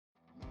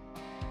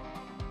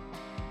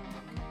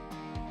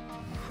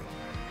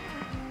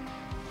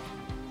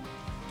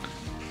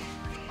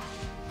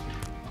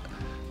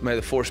May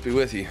the force be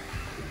with you.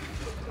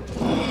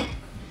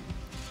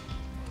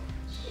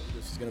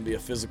 This is going to be a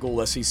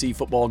physical SEC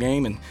football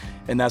game,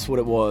 and that's what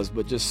it was.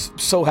 But just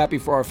so happy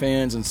for our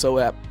fans and so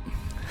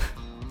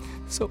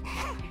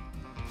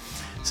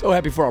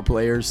happy for our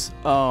players.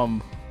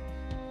 On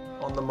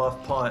the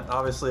muff punt,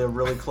 obviously a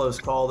really close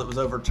call that was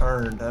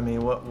overturned. I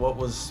mean, what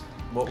was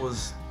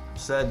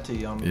said to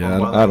you?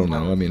 I don't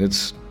know. I mean,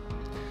 it's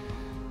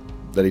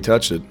that he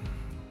touched it.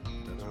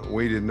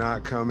 We did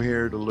not come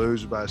here to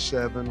lose by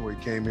 7. We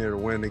came here to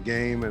win the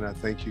game, and I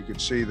think you could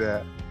see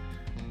that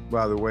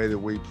by the way that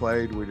we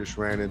played. We just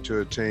ran into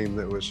a team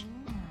that was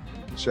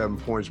 7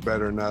 points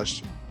better than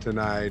us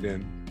tonight,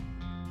 and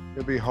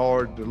it'd be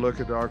hard to look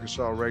at the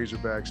Arkansas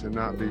Razorbacks and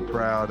not be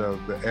proud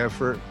of the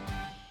effort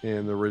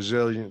and the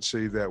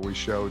resiliency that we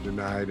showed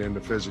tonight and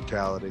the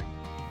physicality.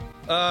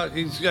 I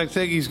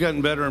think he's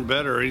gotten better and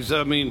better. Here's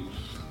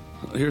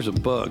a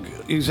bug.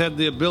 He's had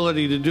the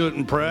ability to do it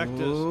in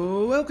practice.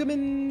 Welcome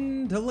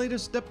in to the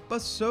latest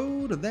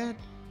episode of that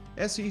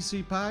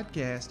SEC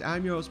podcast.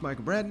 I'm your host,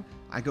 Michael Bratton.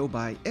 I go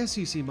by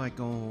SEC Mike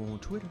on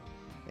Twitter.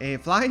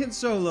 And flying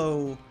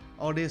solo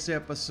on this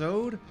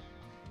episode,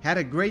 had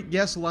a great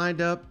guest lined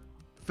up,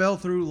 fell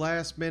through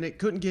last minute,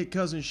 couldn't get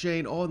Cousin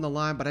Shane on the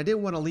line, but I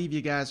didn't want to leave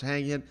you guys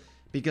hanging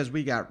because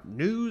we got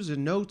news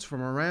and notes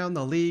from around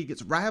the league.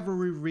 It's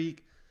Rivalry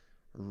Week.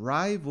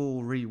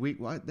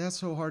 Well, that's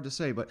so hard to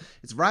say, but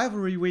it's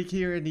Rivalry Week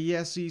here in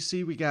the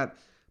SEC. We got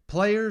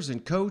players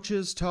and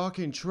coaches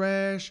talking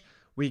trash.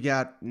 We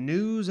got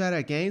news out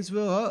of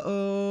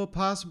Gainesville.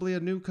 Possibly a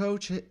new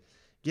coach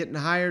getting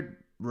hired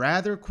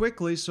rather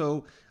quickly.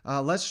 So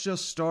let's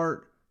just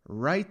start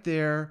right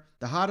there.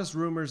 The hottest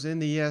rumors in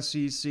the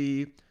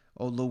SEC.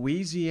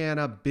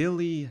 Louisiana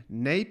Billy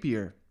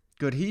Napier.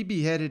 Could he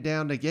be headed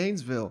down to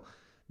Gainesville?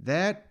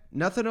 That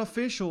nothing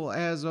official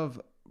as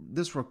of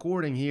this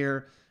recording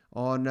here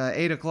on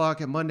 8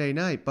 o'clock at Monday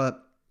night,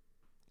 but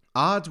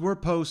odds were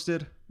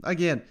posted.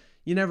 Again,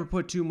 you never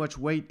put too much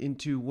weight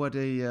into what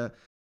a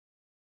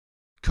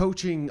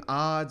coaching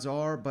odds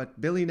are, but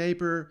Billy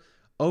Napier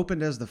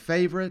opened as the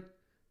favorite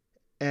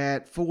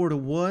at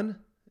 4-1,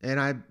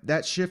 and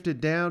that shifted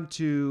down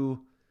to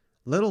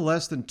a little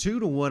less than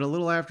 2-1 a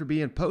little after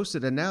being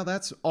posted, and now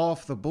that's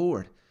off the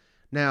board.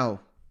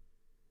 Now,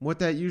 what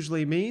that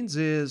usually means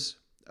is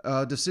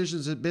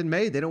decisions have been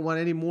made. They don't want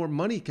any more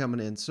money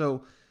coming in.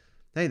 So,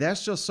 hey,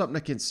 that's just something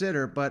to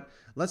consider. But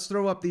let's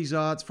throw up these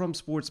odds from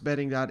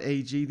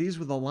sportsbetting.ag. These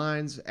were the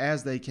lines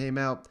as they came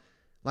out.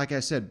 Like I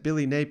said,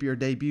 Billy Napier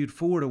debuted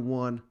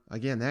 4-1.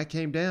 Again, that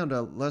came down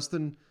to less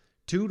than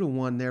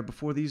 2-1 there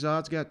before these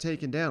odds got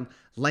taken down.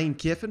 Lane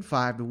Kiffin,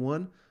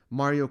 5-1.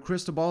 Mario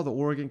Cristobal, the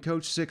Oregon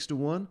coach,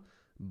 6-1.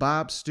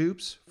 Bob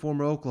Stoops,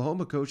 former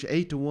Oklahoma coach,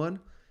 8-1.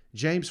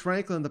 James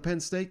Franklin, the Penn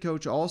State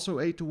coach, also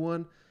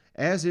 8-1.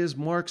 As is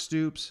Mark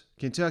Stoops,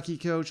 Kentucky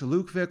coach,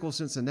 Luke Fickell,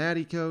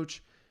 Cincinnati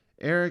coach,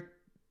 Eric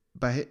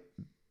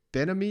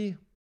Benamy.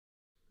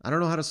 I don't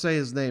know how to say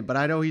his name, but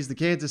I know he's the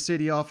Kansas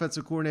City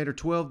offensive coordinator,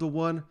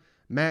 12-1.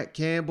 Matt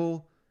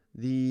Campbell,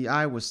 the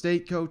Iowa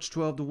State coach,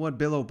 12-1.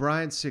 Bill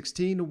O'Brien,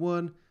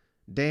 16-1.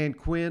 Dan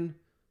Quinn,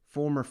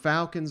 former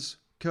Falcons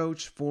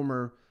coach,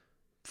 former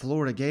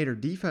Florida Gator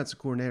defensive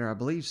coordinator, I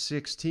believe,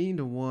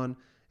 16-1.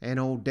 And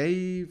old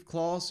Dave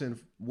Clawson,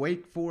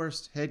 Wake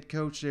Forest head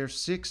coach there,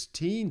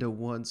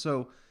 16-1.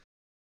 So,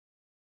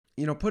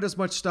 put as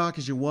much stock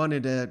as you want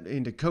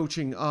into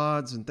coaching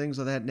odds and things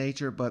of that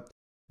nature. But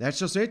that's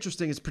just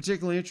interesting. It's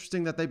particularly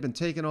interesting that they've been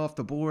taken off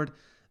the board.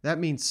 That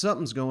means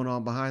something's going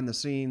on behind the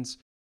scenes.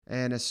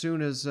 And as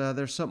soon as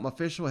there's something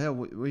official, hell,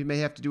 we may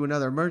have to do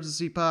another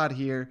emergency pod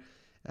here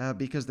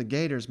because the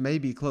Gators may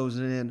be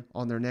closing in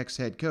on their next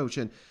head coach.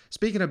 And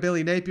speaking of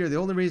Billy Napier, the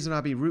only reason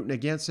I'll be rooting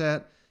against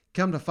that,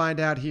 come to find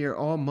out here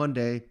on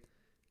Monday,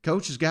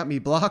 Coach has got me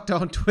blocked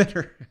on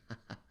Twitter.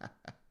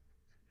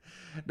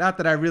 Not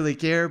that I really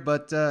care,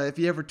 but if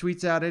he ever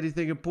tweets out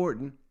anything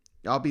important,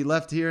 I'll be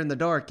left here in the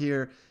dark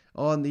here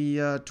on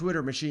the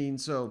Twitter machine.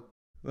 So,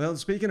 well,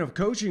 speaking of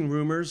coaching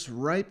rumors,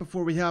 right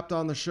before we hopped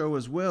on the show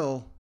as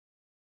well,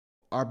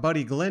 our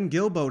buddy Glenn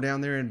Gilbo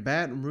down there in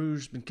Baton Rouge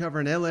has been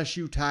covering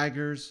LSU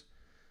Tigers,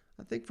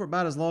 I think for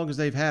about as long as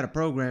they've had a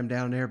program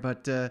down there,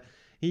 but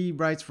he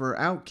writes for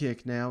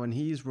Outkick now, and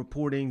he's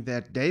reporting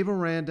that Dave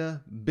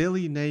Aranda,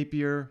 Billy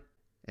Napier,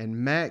 and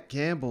Matt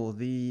Campbell,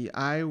 the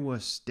Iowa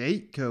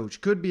State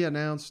coach, could be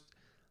announced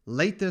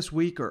late this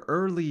week or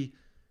early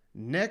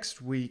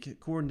next week,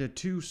 according to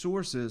two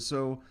sources.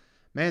 So,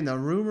 man, the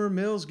rumor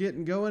mill's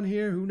getting going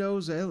here. Who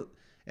knows?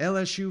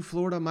 LSU,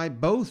 Florida might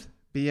both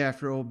be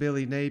after old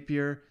Billy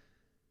Napier.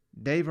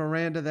 Dave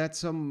Aranda, that's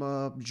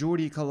some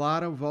Jordy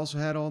Collada we've also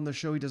had on the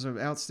show. He does an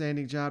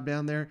outstanding job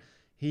down there.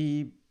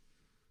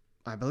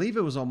 I believe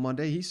it was on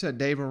Monday, he said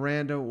Dave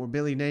Aranda or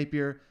Billy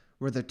Napier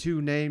were the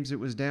two names it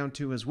was down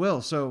to as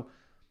well. So,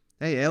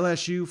 hey,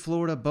 LSU,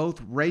 Florida,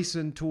 both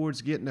racing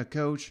towards getting a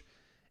coach.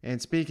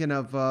 And speaking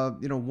of,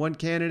 one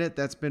candidate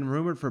that's been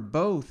rumored for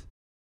both,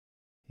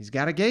 he's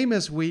got a game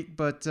this week,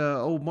 but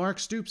old Mark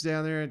Stoops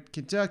down there in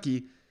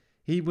Kentucky,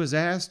 he was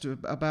asked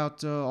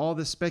about all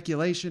this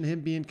speculation, him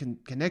being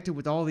connected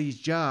with all these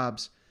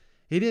jobs.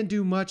 He didn't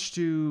do much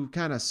to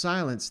kind of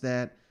silence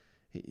that.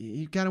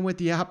 He kind of went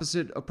the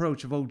opposite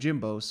approach of old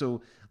Jimbo.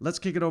 So let's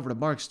kick it over to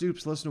Mark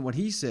Stoops. Listen to what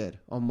he said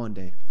on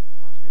Monday.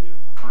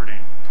 Recruiting,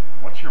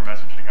 what's your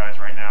message to guys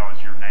right now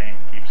as your name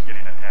keeps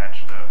getting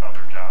attached to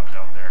other jobs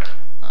out there?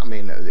 I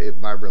mean,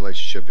 my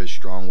relationship is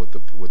strong with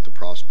the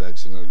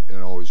prospects, and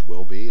it always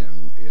will be.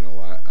 And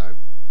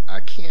I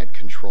can't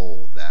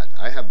control that.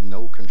 I have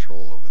no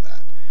control over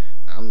that.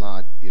 I'm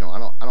not, I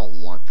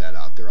don't want that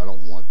out there. I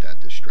don't want that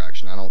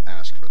distraction. I don't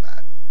ask for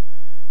that.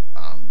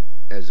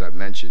 As I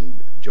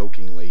mentioned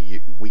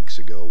jokingly weeks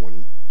ago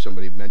when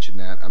somebody mentioned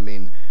that, I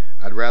mean,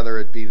 I'd rather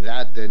it be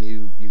that than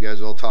you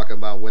guys all talking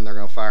about when they're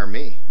going to fire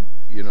me.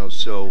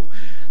 So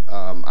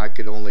I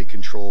could only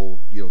control,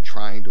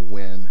 trying to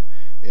win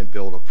and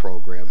build a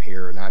program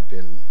here. And I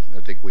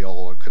think we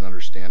all can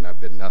understand, I've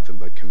been nothing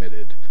but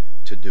committed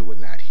to doing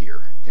that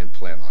here and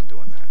plan on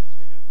doing that.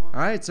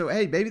 All right, so,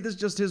 hey, maybe this is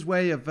just his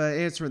way of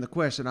answering the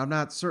question. I'm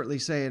not certainly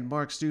saying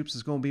Mark Stoops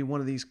is going to be one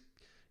of these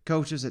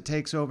coaches that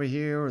takes over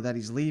here or that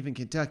he's leaving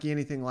Kentucky,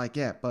 anything like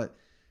that. But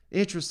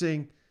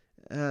interesting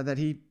that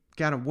he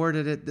kind of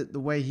worded it the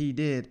way he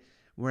did,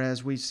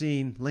 whereas we've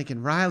seen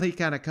Lincoln Riley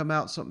kind of come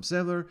out something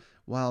similar,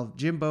 while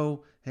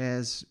Jimbo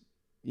has,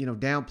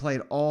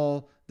 downplayed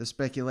all the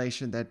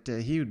speculation that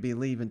he would be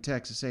leaving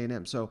Texas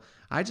A&M. So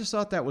I just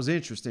thought that was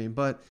interesting.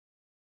 But,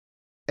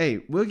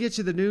 hey, we'll get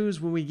you the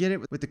news when we get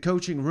it with the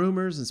coaching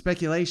rumors and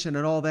speculation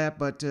and all that.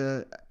 But,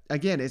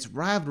 again, it's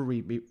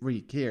rivalry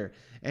week here.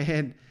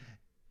 And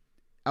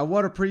I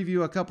want to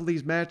preview a couple of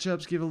these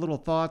matchups, give a little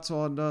thoughts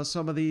on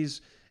some of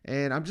these.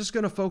 And I'm just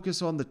going to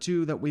focus on the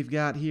two that we've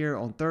got here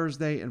on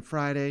Thursday and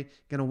Friday.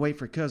 Going to wait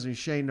for Cousin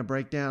Shane to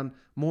break down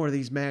more of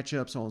these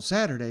matchups on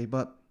Saturday.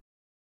 But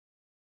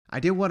I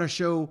did want to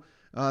show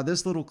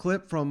this little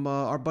clip from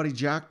our buddy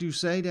Jacques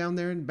Doucet down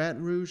there in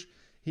Baton Rouge.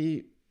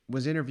 He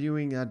was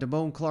interviewing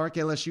Damone Clark,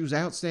 LSU's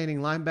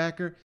outstanding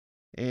linebacker.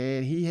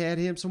 And he had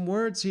him some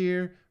words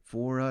here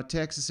for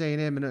Texas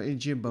A&M and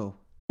Jimbo.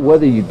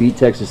 Whether you beat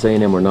Texas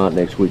A&M or not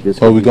next week,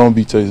 we're gonna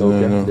beat Texas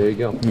A&M. Okay, there you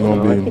go.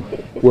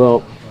 Right.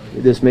 Well,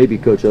 this may be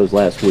Coach O's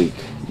last week,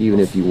 even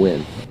if you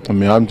win. I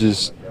mean, I'm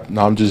just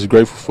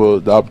grateful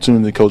for the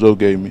opportunity Coach O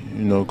gave me.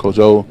 Coach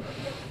O,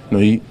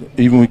 he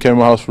even when we came to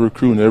my house for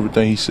recruiting,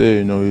 everything he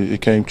said,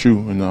 it came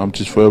true, and I'm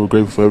just forever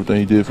grateful for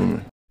everything he did for me.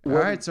 All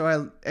right,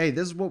 so this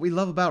is what we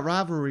love about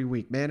rivalry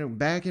week, man.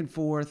 Back and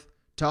forth,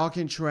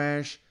 talking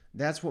trash.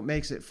 That's what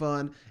makes it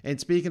fun.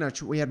 And speaking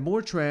of, we had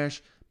more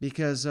trash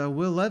because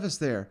Will Levis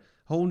there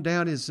holding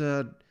down his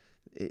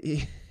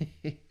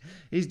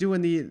he's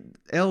doing the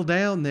L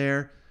down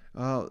there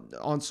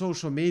on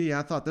social media.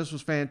 I thought this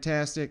was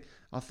fantastic.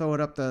 I'll throw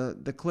it up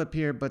the clip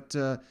here, but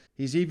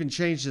he's even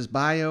changed his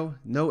bio.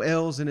 No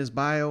L's in his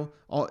bio.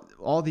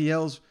 All the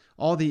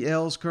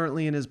L's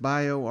currently in his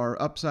bio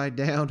are upside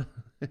down.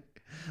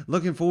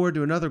 Looking forward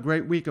to another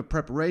great week of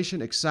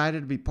preparation. Excited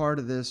to be part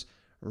of this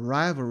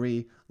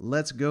rivalry.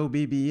 Let's go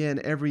BBN.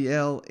 Every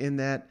L in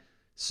that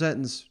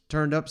sentence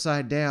turned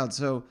upside down.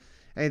 So,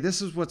 hey,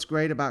 this is what's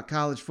great about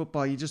college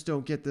football. You just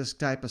don't get this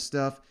type of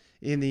stuff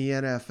in the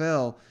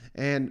NFL.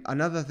 And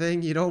another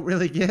thing you don't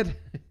really get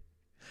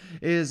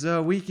is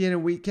week in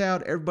and week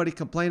out, everybody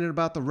complaining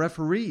about the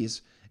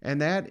referees.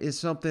 And that is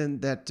something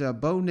that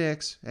Bo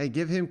Nix, hey,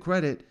 give him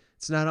credit.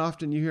 It's not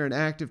often you hear an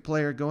active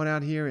player going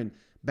out here and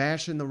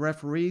bashing the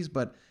referees,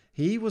 but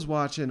he was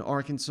watching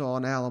Arkansas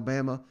and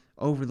Alabama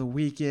over the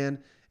weekend.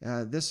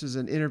 This is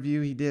an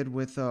interview he did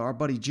with our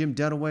buddy Jim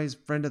Dunaway's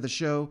friend of the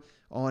show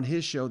on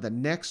his show, The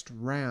Next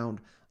Round.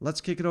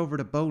 Let's kick it over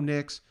to Bo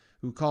Nix,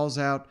 who calls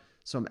out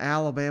some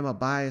Alabama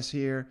bias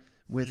here.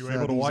 With you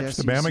able to watch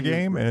the Bama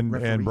game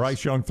and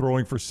Bryce Young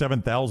throwing for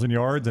 7,000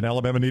 yards and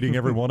Alabama needing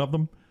every one of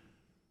them?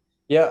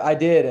 Yeah, I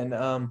did,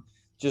 and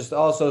just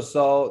also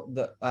saw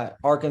the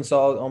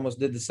Arkansas almost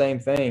did the same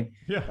thing.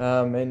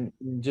 Yeah. And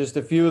just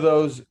a few of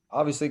those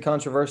obviously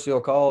controversial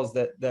calls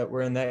that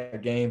were in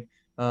that game.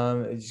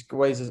 It just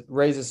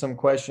raises some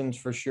questions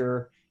for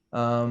sure.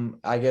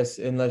 I guess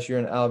unless you're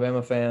an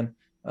Alabama fan,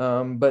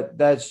 but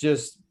that's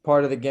just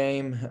part of the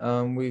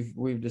game.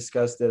 We've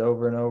discussed it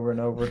over and over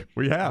and over.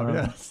 We have,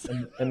 yes.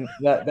 And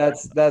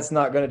that's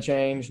not going to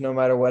change no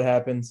matter what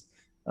happens.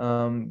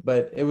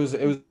 But it was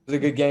a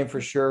good game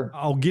for sure.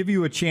 I'll give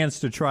you a chance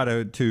to try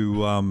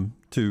to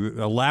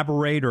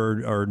elaborate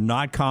or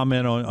not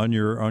comment on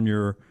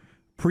your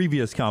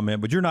previous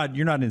comment, but you're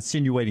not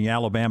insinuating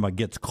Alabama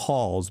gets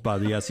calls by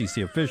the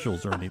SEC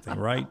officials or anything,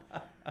 right?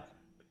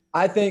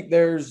 I think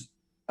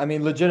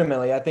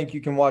legitimately, I think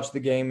you can watch the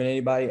game and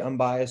anybody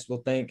unbiased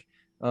will think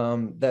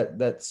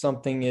that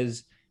something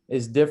is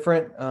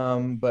different.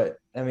 But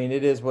I mean,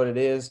 it is what it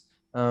is.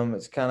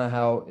 It's kind of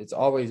how it's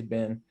always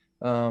been.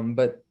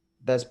 But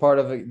that's part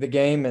of the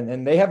game,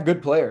 and they have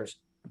good players.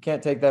 You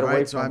can't take that away from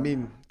them. So, I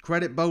mean,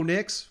 credit Bo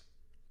Nix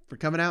for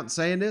coming out and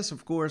saying this.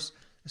 Of course,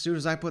 as soon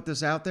as I put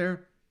this out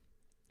there,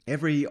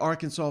 every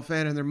Arkansas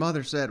fan and their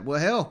mother said, well,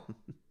 hell,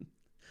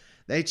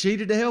 they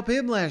cheated to help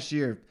him last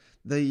year.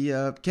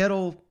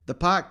 the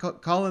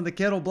pot calling the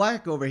kettle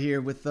black over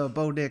here with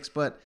Bo Nix.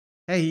 But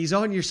hey, he's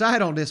on your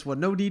side on this one.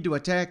 No need to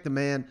attack the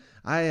man.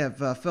 I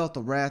have felt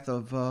the wrath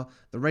of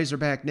the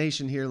Razorback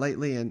Nation here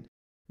lately, and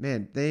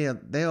man,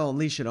 they'll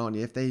unleash it on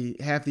you if they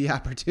have the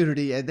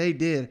opportunity, and they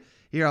did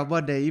here on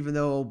Monday, even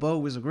though old Bo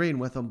was agreeing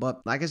with them.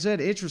 But like I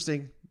said,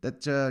 interesting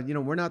that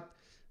we're not.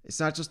 It's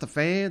not just the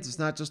fans, it's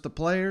not just the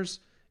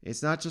players,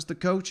 it's not just the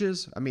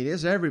coaches. I mean,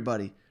 it's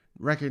everybody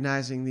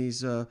recognizing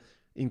these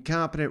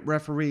incompetent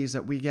referees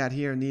that we got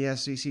here in the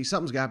SEC.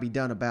 Something's got to be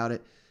done about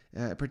it.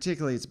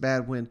 Particularly, it's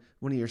bad when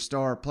one of your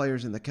star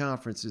players in the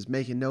conference is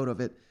making note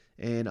of it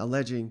and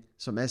alleging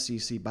some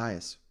SEC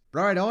bias.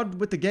 All right, on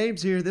with the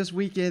games here this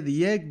weekend.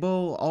 The Egg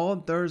Bowl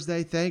on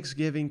Thursday,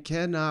 Thanksgiving.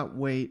 Cannot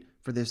wait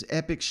for this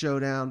epic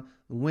showdown.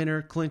 The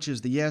winner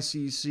clinches the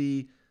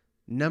SEC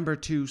number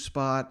 2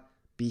 spot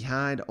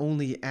behind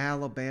only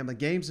Alabama.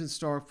 Game's in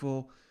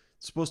Starkville.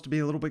 It's supposed to be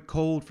a little bit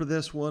cold for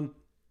this one.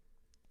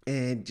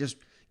 And just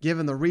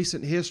given the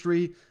recent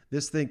history,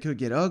 this thing could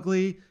get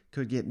ugly,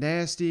 could get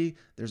nasty.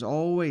 There's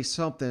always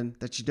something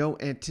that you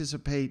don't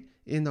anticipate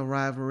in the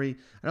rivalry.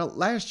 I know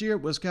last year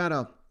it was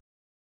a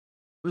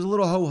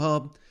little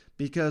ho-hum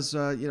because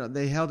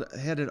they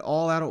had it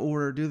all out of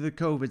order due to the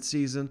COVID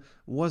season.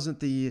 Wasn't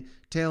the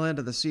tail end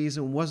of the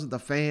season, wasn't the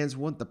fans,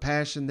 wasn't the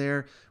passion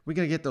there. We're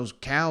going to get those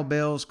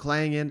cowbells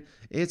clanging.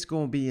 It's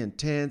going to be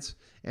intense.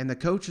 And the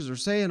coaches are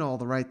saying all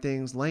the right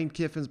things. Lane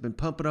Kiffin's been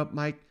pumping up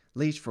Mike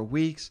Leach for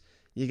weeks.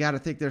 You got to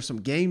think there's some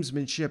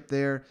gamesmanship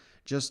there.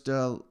 Just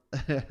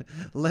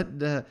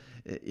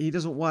he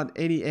doesn't want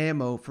any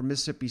ammo from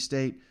Mississippi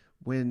State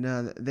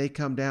when they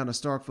come down to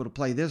Starkville to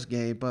play this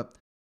game. But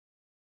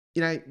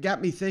it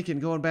got me thinking,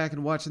 going back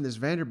and watching this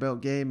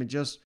Vanderbilt game and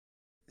just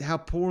how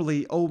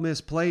poorly Ole Miss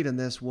played in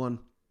this one.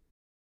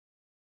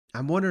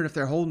 I'm wondering if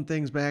they're holding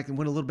things back and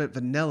went a little bit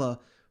vanilla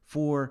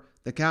for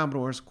the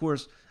Commodores. Of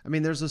course, I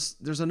mean,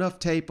 there's enough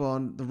tape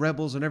on the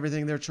Rebels and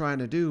everything they're trying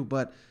to do,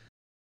 but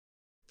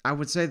I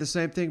would say the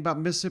same thing about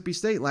Mississippi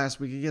State last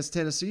week against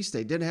Tennessee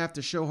State. Didn't have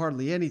to show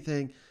hardly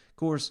anything. Of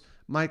course,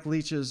 Mike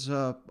Leach's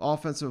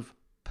offensive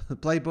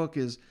playbook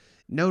is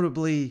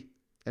notably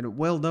and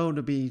well known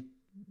to be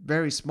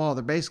very small.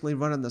 They're basically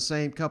running the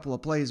same couple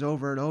of plays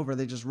over and over.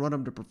 They just run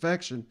them to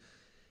perfection,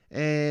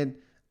 and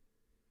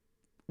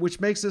which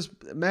makes this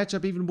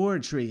matchup even more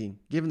intriguing,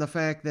 given the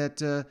fact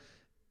that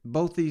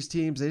both these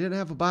teams, they didn't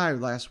have a bye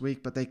last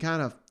week, but it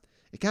kind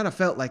of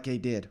felt like they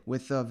did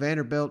with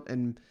Vanderbilt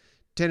and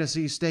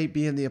Tennessee State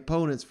being the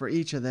opponents for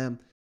each of them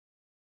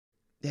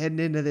heading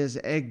into this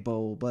Egg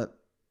Bowl. But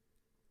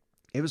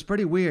it was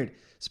pretty weird.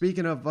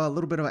 Speaking of a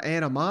little bit of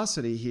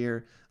animosity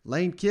here,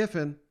 Lane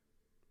Kiffin,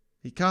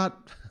 he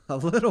caught a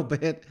little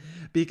bit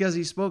because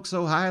he spoke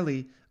so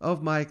highly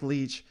of Mike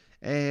Leach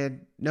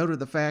and noted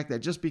the fact that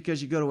just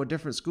because you go to a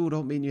different school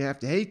don't mean you have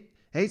to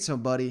hate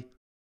somebody.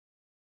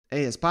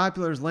 Hey, as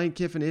popular as Lane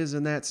Kiffin is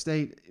in that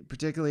state,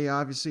 particularly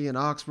obviously in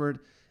Oxford,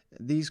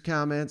 these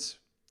comments,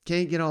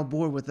 can't get on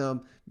board with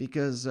them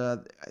because,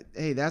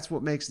 hey, that's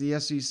what makes the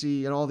SEC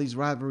and all these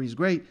rivalries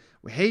great.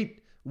 We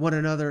hate one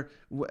another,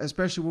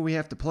 especially when we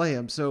have to play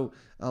them. So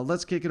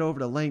let's kick it over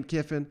to Lane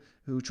Kiffin,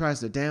 who tries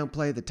to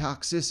downplay the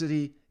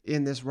toxicity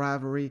in this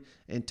rivalry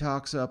and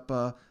talks up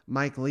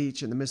Mike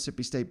Leach and the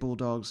Mississippi State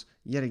Bulldogs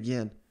yet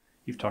again.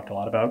 You've talked a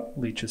lot about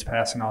Leach's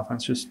passing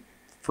offense. Just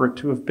for it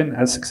to have been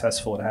as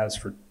successful it has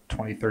for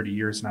 20, 30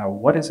 years now,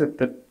 what is it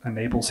that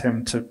enables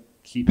him to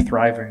keep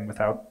thriving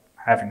without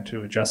having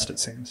to adjust, it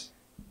seems?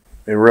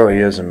 It really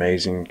is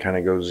amazing. Kind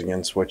of goes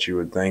against what you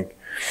would think.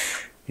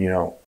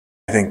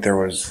 I think there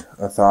was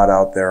a thought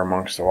out there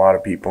amongst a lot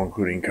of people,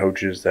 including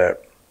coaches,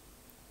 that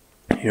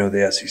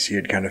the SEC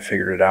had kind of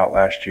figured it out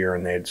last year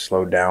and they had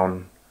slowed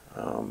down,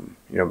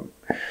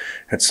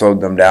 had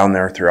slowed them down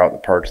there throughout the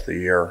parts of the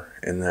year.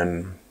 And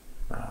then,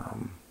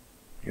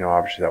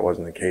 obviously that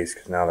wasn't the case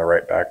because now they're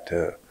right back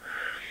to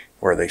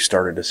where they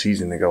started the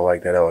season to go,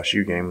 like that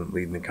LSU game,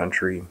 leading the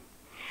country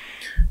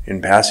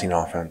in passing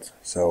offense.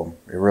 So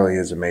it really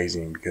is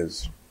amazing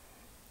because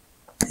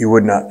you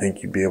would not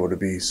think you'd be able to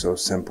be so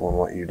simple in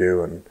what you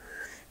do and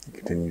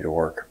continue to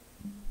work.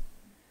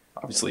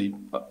 Obviously,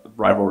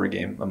 rivalry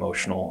game,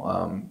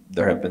 emotional.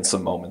 There have been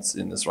some moments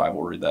in this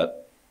rivalry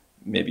that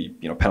maybe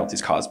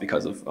penalties caused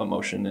because of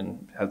emotion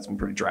and had some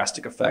pretty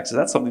drastic effects. Is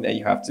that something that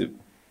you have to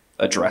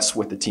address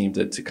with the team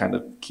to kind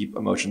of keep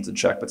emotions in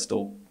check, but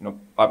still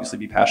obviously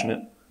be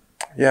passionate?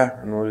 Yeah,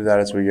 and we'll do that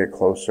as we get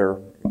closer,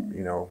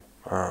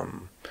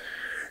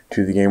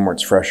 to the game where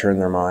it's fresher in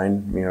their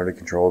mind, to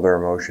control their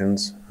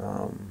emotions,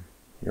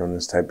 in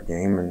this type of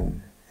game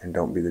and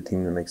don't be the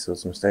team that makes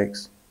those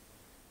mistakes.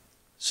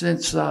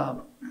 Since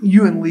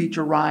you and Leach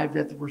arrived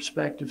at the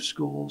respective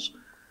schools,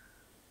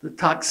 the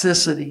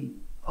toxicity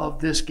of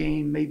this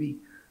game maybe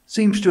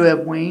seems to have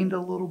waned a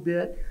little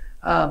bit.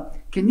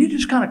 Can you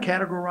just kind of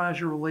categorize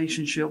your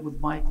relationship with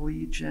Mike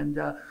Leach and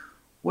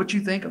what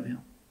you think of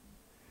him?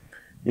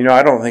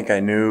 I don't think I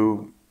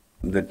knew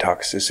the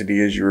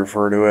toxicity as you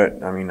refer to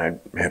it. I mean, I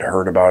had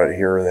heard about it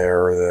here or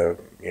there,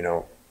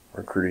 the,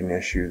 recruiting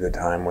issue, the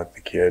time with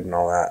the kid and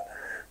all that.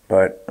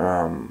 But,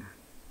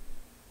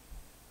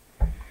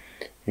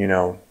 you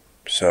know.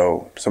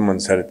 So someone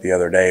said it the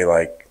other day,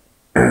 like,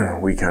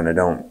 we kind of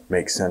don't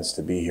make sense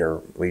to be here,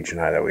 Leach and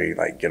I, that we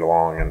like get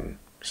along. And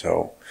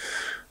so,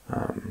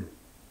 you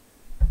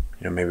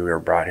know, maybe we were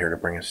brought here to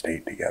bring a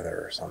state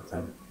together or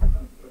something,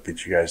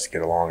 get you guys to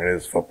get along. It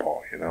is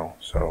football, you know,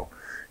 so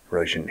you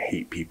really shouldn't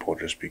hate people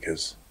just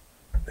because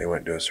they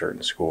went to a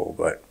certain school.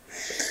 But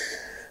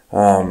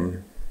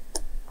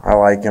I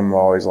like him, I've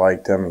always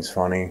liked him. He's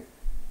funny,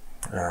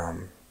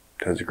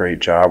 does a great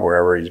job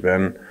wherever he's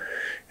been.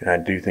 And I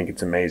do think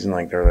it's amazing,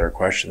 like the earlier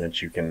question,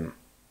 that you can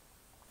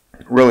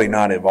really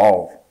not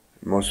evolve.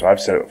 I've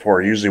said it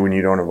before, usually when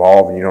you don't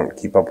evolve and you don't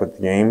keep up with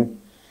the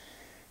game,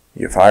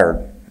 you get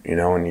fired, you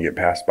know, and you get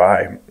passed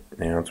by. You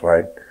know, that's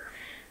why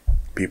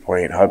people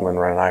ain't huddling,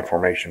 running I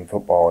formation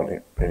football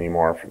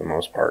anymore for the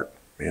most part,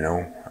 you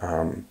know.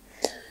 And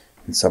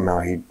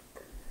somehow he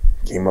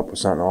came up with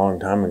something a long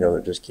time ago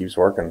that just keeps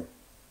working.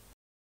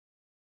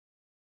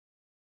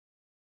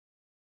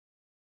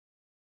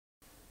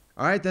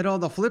 All right, then on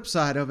the flip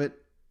side of it,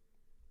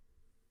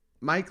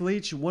 Mike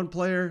Leach, one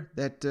player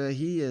that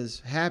he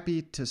is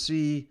happy to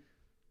see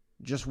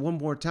just one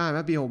more time.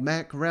 That'd be old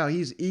Matt Corral.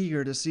 He's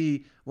eager to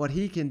see what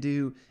he can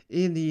do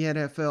in the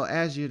NFL,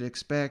 as you'd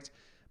expect.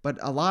 But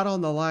a lot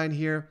on the line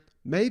here.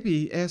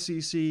 Maybe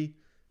SEC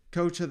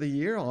Coach of the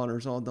Year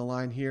honors on the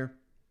line here.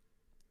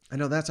 I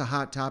know that's a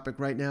hot topic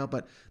right now,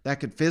 but that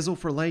could fizzle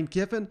for Lane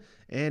Kiffin,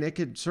 and it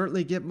could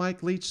certainly get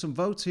Mike Leach some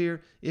votes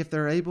here if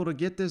they're able to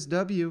get this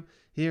W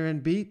here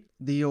and beat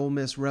the Ole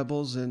Miss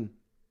Rebels, and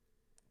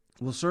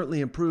will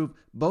certainly improve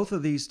both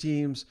of these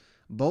teams'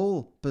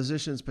 bowl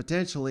positions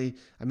potentially.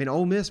 I mean,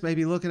 Ole Miss may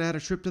be looking at a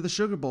trip to the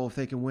Sugar Bowl if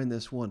they can win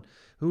this one.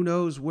 Who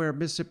knows where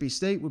Mississippi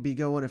State would be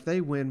going if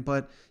they win,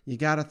 but you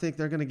got to think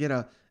they're going to get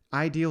a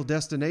ideal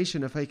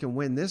destination if they can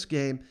win this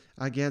game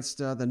against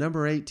the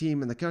number 8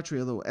 team in the country.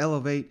 It'll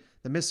elevate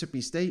the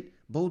Mississippi State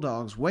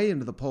Bulldogs way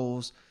into the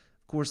polls.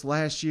 Of course,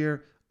 last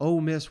year,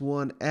 Ole Miss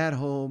won at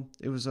home.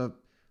 It was a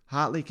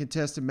hotly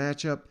contested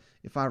matchup.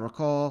 If I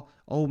recall,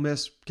 Ole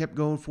Miss kept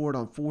going for it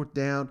on 4th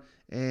down,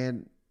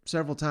 and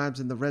several times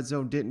in the red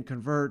zone didn't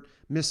convert.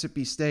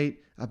 Mississippi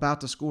State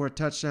about to score a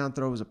touchdown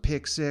throw was a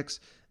pick 6.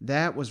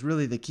 That was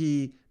really the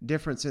key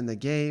difference in the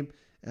game.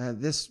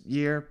 This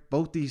year,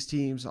 both these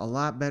teams a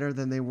lot better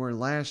than they were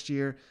last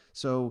year.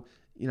 So,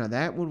 you know,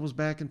 that one was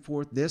back and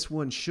forth. This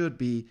one should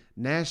be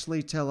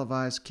nationally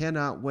televised.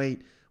 Cannot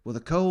wait. Will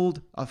the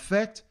cold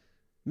affect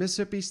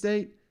Mississippi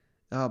State?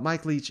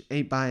 Mike Leach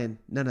ain't buying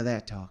none of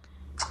that talk.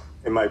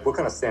 Hey, Mike, what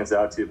kind of stands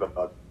out to you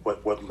about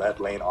what that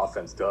Lane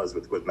offense does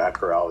with Matt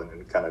Corral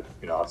and kind of,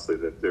 you know, obviously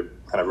they're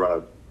kind of run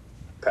a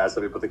pass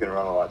heavy, but they can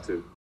run a lot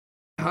too.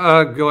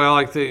 Well,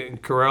 I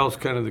think Corral's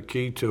kind of the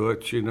key to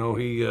it. You know,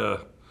 he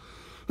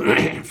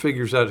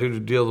figures out who to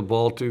deal the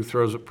ball to,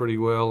 throws it pretty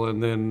well,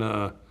 and then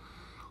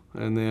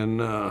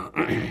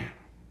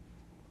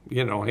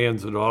you know,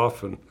 hands it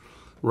off and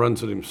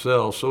runs it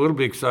himself. So it'll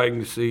be exciting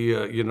to see,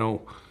 you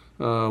know,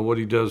 what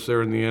he does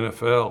there in the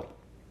NFL.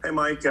 Hey,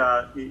 Mike,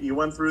 you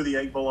went through the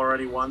Egg Bowl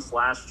already once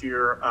last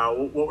year.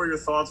 What were your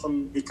thoughts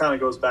on, it kind of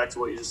goes back to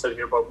what you just said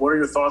here, but what are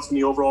your thoughts on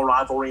the overall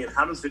rivalry, and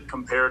how does it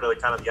compare to the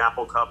kind of the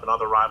Apple Cup and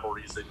other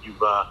rivalries that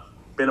you've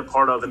been a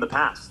part of in the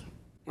past?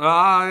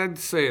 I'd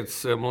say it's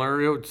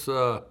similar. It's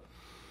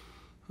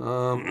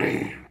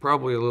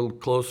probably a little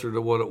closer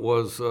to what it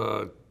was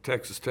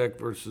Texas Tech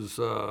versus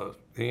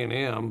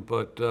A&M,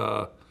 but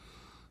you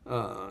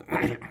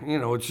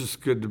know, it's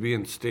just good to be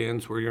in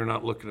stands where you're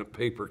not looking at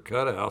paper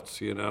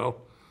cutouts, you know.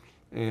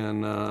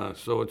 And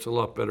so it's a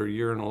lot better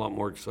year and a lot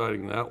more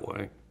exciting that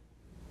way.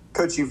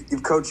 Coach,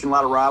 you've coached in a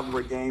lot of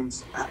rivalry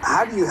games.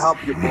 How do you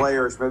help your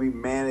players maybe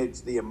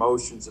manage the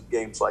emotions of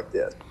games like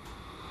this?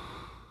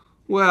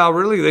 Well,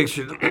 really, they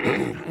should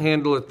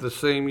handle it the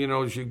same, you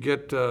know, as you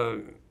get,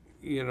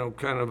 you know,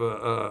 kind of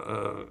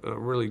a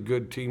really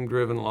good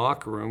team-driven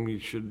locker room. You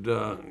should,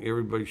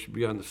 everybody should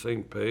be on the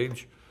same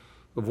page,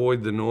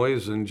 avoid the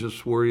noise, and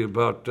just worry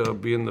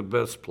about being the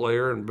best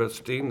player and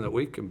best team that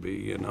we can be,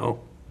 you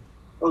know.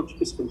 Coach,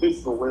 it's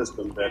conventional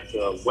wisdom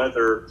that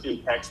weather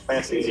impacts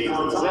passing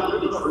games. Is that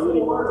really true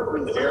anymore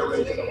with the air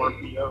raid and the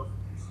RPO?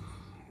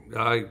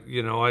 I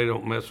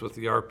don't mess with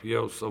the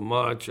RPO so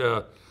much.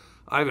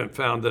 I haven't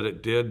found that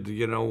it did,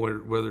 you know,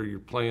 whether you're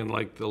playing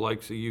like the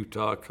likes of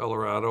Utah,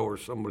 Colorado, or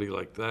somebody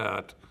like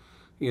that.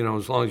 You know,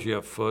 as long as you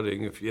have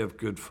footing, if you have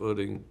good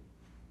footing.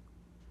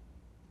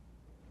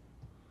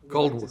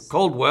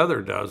 Cold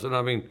weather doesn't.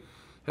 I mean,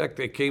 heck,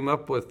 they came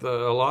up with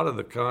a lot of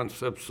the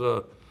concepts,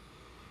 you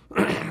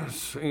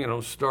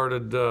know,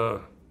 started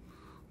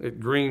at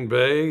Green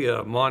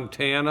Bay,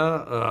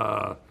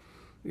 Montana,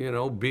 you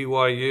know,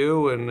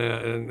 BYU,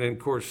 and of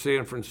course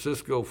San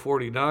Francisco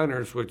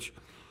 49ers, which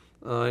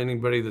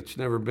anybody that's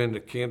never been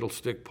to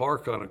Candlestick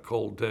Park on a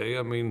cold day,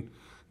 I mean,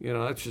 you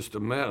know, that's just a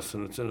mess,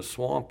 and it's in a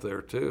swamp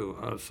there too.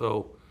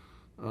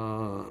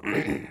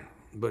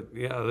 But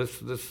yeah,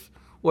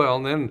 well,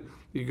 and then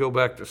you go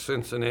back to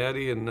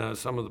Cincinnati and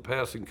some of the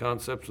passing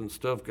concepts and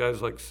stuff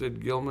guys like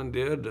Sid Gilman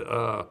did.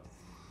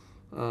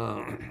 No,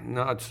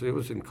 it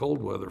was in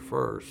cold weather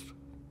first.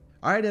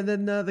 All right, and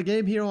then the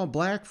game here on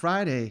Black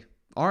Friday,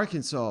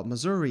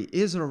 Arkansas-Missouri.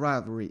 Is it a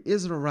rivalry?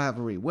 Is it a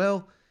rivalry?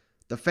 Well,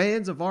 the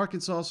fans of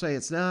Arkansas say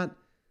it's not.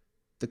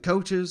 The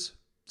coaches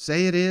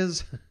say it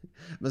is.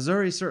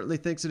 Missouri certainly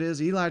thinks it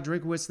is. Eli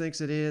Drinkwitz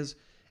thinks it is.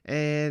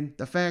 And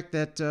the fact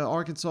that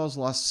Arkansas has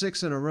lost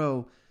 6 in a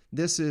row,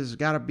 this has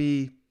got to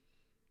be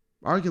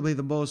arguably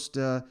the most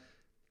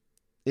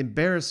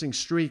embarrassing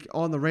streak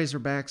on the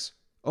Razorbacks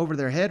over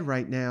their head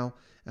right now.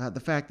 The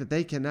fact that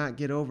they cannot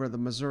get over the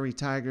Missouri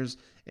Tigers.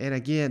 And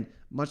again,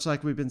 much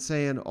like we've been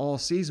saying all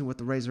season with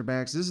the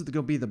Razorbacks, this is going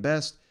to be the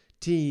best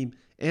team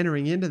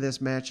entering into this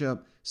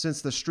matchup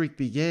since the streak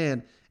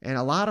began. And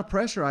a lot of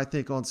pressure, I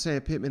think, on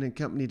Sam Pittman and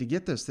company to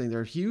get this thing.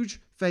 They're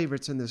huge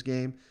favorites in this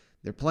game.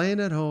 They're playing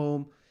at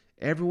home.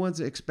 Everyone's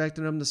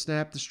expecting them to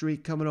snap the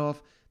streak coming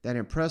off that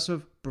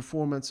impressive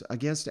performance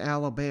against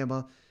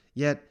Alabama.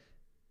 Yet,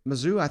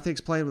 Mizzou, I think,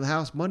 is playing with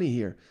house money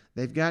here.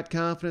 They've got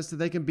confidence that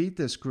they can beat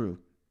this crew.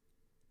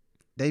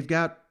 They've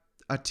got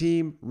a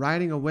team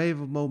riding a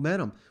wave of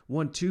momentum,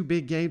 won 2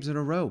 big games in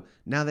a row.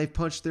 Now they've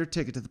punched their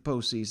ticket to the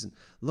postseason,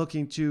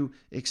 looking to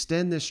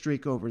extend this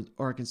streak over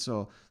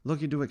Arkansas,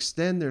 looking to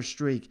extend their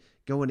streak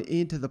going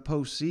into the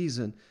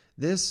postseason.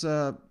 This,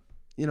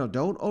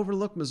 don't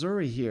overlook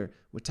Missouri here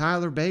with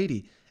Tyler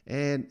Beatty.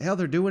 And, hell,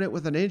 they're doing it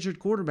with an injured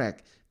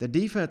quarterback. The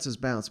defense has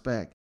bounced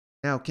back.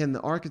 Now, can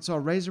the Arkansas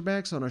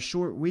Razorbacks on a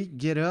short week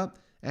get up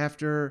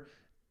after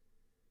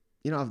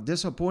a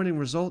disappointing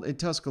result in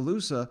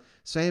Tuscaloosa?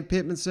 Sam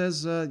Pittman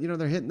says, they're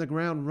hitting the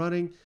ground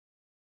running.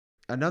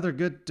 Another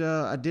good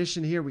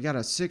addition here. We got a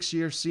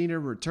 6-year senior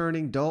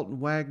returning, Dalton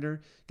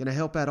Wagner, going to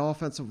help that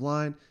offensive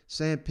line.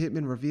 Sam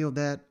Pittman revealed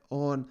that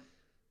on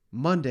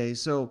Monday.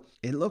 So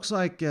it looks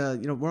like,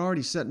 we're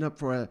already setting up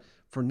for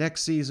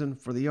next season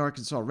for the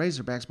Arkansas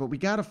Razorbacks, but we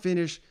got to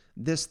finish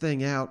this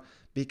thing out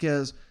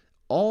because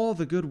all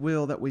the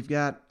goodwill that we've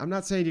got, I'm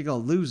not saying you're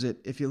going to lose it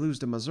if you lose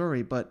to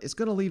Missouri, but it's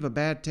going to leave a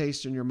bad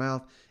taste in your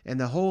mouth. And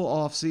the whole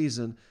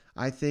offseason,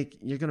 I think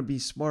you're going to be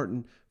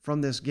smarting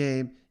from this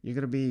game. You're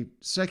going to be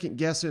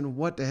second-guessing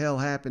what the hell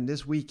happened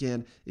this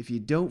weekend if you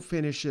don't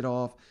finish it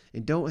off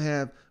and don't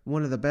have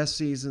one of the best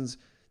seasons,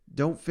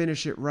 don't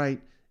finish it right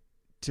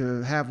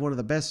to have one of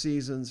the best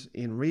seasons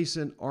in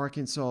recent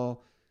Arkansas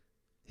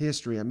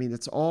history. I mean,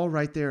 it's all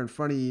right there in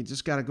front of you. You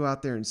just got to go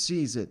out there and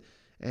seize it.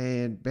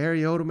 And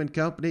Barry Odom and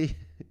company,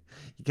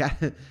 you got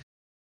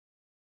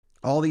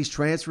all these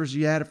transfers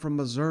you added from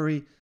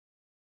Missouri.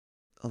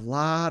 A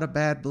lot of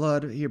bad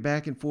blood here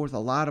back and forth. A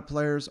lot of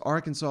players,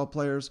 Arkansas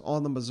players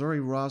on the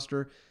Missouri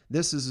roster.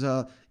 This is,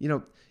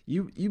 you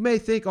may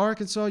think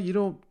Arkansas, you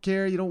don't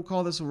care, you don't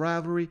call this a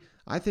rivalry.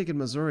 I think in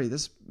Missouri,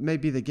 this may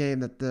be the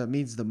game that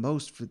means the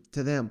most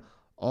to them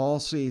all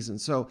season.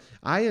 So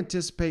I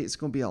anticipate it's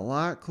going to be a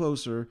lot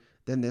closer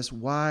than this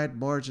wide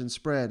margin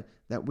spread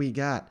that we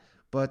got.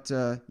 But,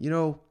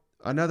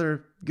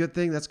 another good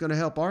thing that's going to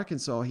help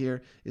Arkansas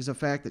here is the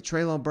fact that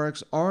Treylon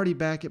Burks already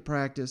back at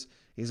practice.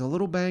 He's a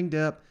little banged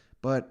up,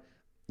 but,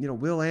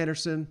 Will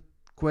Anderson,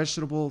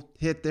 questionable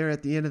hit there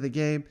at the end of the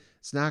game.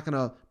 It's not going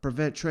to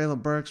prevent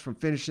Treylon Burks from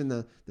finishing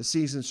the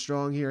season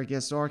strong here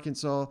against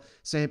Arkansas.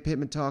 Sam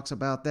Pittman talks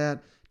about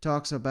that,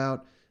 talks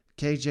about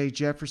KJ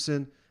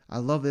Jefferson. I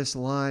love this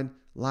line.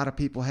 A lot of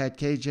people had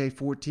KJ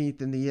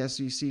 14th in the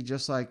SEC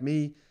just like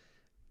me.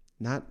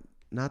 Not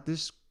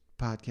this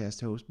podcast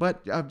host,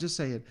 but I'm just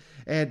saying.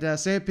 And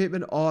Sam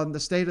Pittman on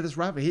the state of this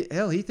rivalry.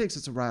 He thinks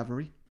it's a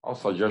rivalry.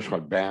 Also, just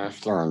what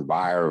Bannister and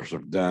Byers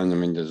have done. I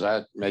mean, does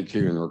that make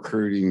you in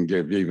recruiting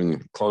give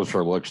even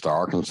closer looks to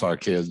Arkansas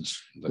kids?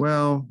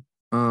 Well,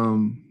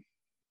 I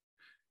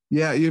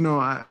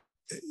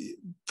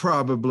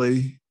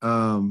probably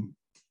they're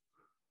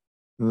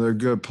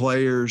good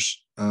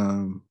players,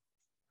 but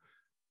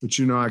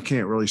I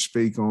can't really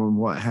speak on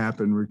what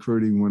happened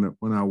recruiting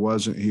when I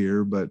wasn't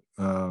here. But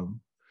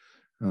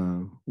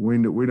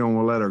we don't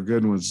want to let our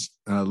good ones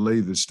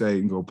leave the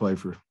state and go play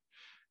for,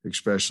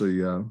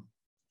 especially a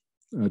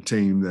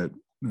team that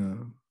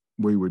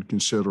we would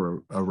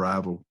consider a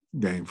rival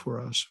game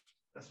for us.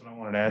 That's what I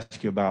wanted to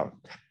ask you about.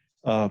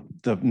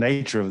 The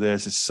nature of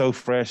this is so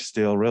fresh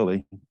still,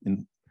 really.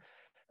 And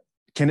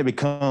can it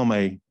become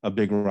a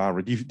big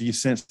rivalry? Do you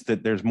sense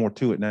that there's more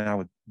to it now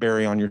with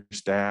Barry on your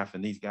staff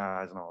and these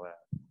guys and all that?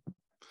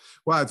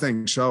 Well, I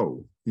think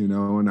so,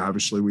 and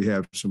obviously we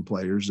have some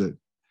players that,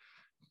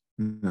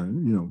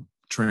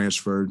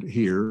 transferred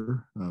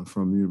here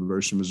from the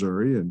University of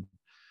Missouri. And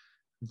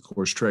of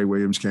course, Trey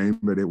Williams came,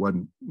 but it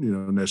wasn't,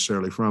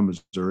 necessarily from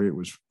Missouri. It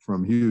was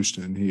from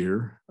Houston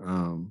here.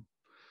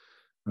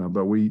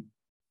 But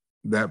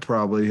that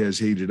probably has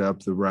heated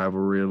up the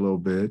rivalry a little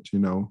bit,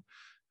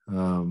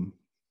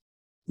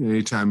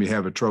 anytime you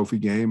have a trophy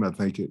game, I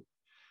think it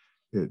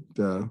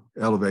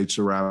elevates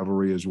the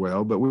rivalry as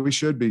well. But we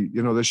should be,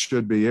 this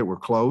should be it. We're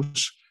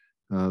close.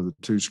 The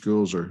two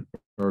schools are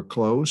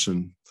close,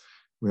 and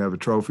we have a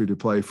trophy to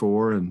play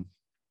for and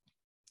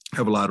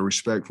have a lot of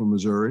respect for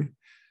Missouri.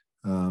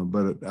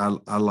 But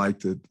I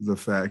like the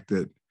fact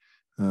that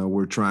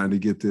we're trying to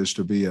get this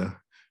to be a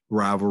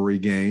rivalry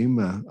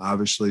game.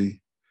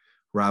 Obviously,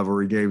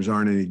 rivalry games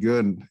aren't any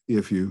good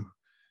if you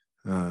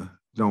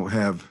don't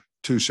have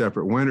two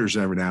separate winners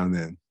every now and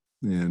then.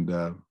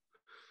 And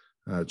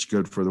it's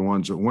good for the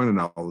ones that win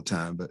it all the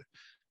time. But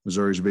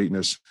Missouri's beaten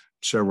us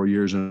several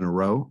years in a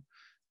row.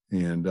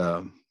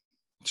 And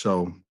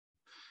so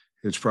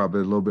it's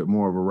probably a little bit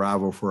more of a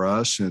rival for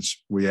us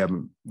since we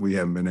haven't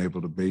been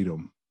able to beat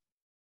them.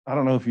 I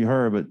don't know if you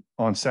heard, but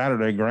on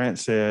Saturday, Grant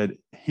said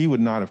he would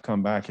not have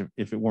come back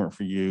if it weren't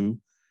for you.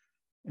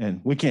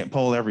 And we can't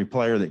poll every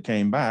player that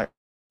came back,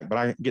 but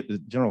I get the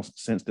general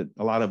sense that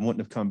a lot of them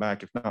wouldn't have come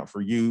back if not for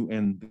you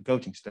and the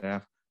coaching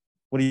staff.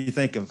 What do you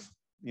think of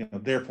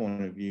their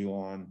point of view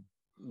on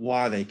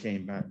why they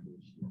came back?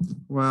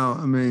 Well,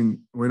 I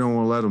mean, we don't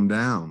want to let them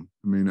down.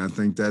 I mean, I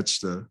think that's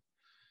the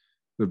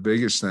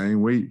biggest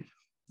thing.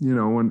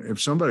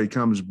 If somebody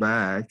comes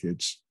back,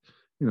 it's,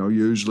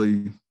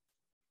 usually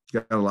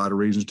got a lot of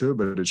reasons to it,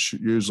 but it's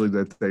usually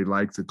that they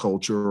like the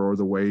culture or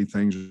the way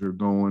things are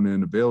going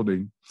in the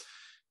building.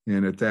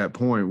 And at that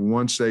point,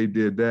 once they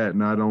did that,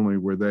 not only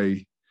were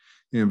they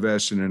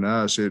investing in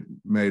us, it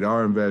made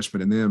our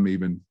investment in them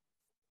even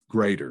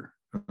greater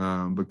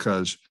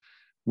because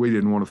we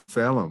didn't want to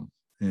fail them.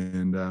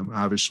 And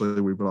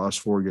obviously we've lost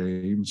 4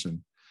 games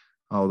and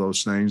all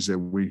those things that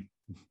we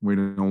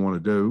don't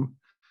want to do.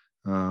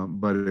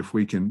 But if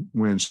we can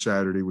win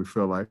Saturday, we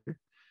feel like,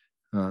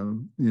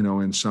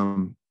 in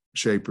some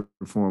shape or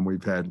form,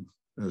 we've had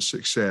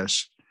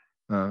success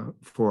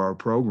for our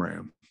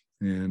program.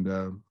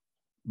 And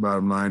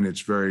bottom line,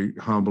 it's very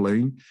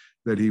humbling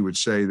that he would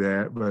say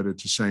that, but at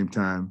the same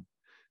time,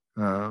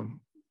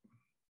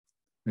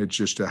 it's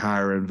just a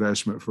higher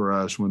investment for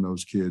us when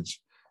those kids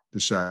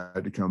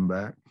decide to come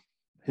back.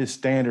 His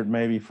standard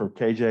maybe for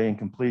KJ and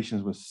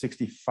completions was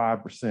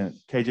 65%.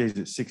 KJ's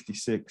at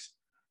 66.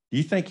 Do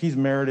you think he's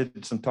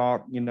merited some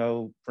talk,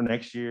 for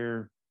next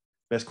year?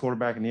 Best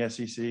quarterback in the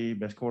SEC,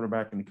 best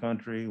quarterback in the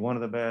country, one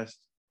of the best?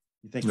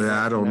 You think?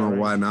 Yeah, I don't know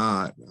why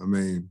not. I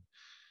mean,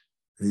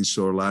 he's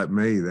sort of like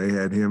me. They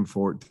had him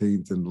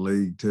 14th in the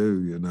league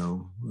too,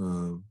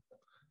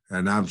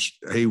 and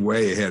he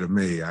way ahead of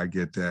me. I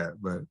get that,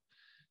 but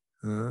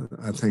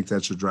I think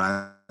that's a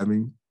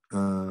driving.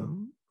 I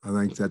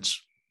think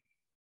that's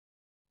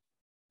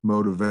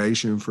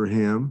motivation for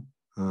him.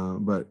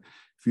 But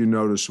if you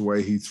notice the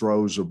way he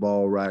throws the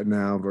ball right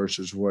now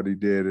versus what he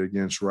did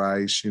against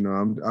Rice,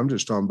 I'm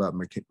just talking about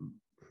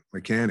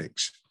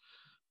mechanics.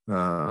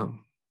 Yeah.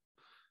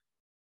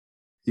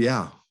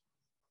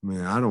 I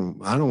mean, I don't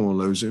want to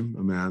lose him.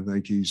 I mean, I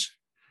think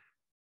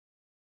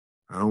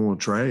I don't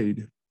want to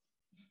trade.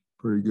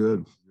 Pretty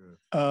good.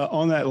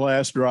 On that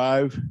last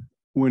drive,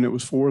 when it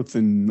was 4th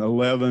and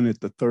 11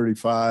 at the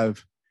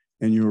 35,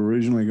 and you were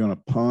originally going to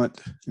punt,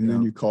 and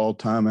then you called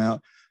timeout.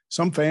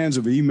 Some fans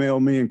have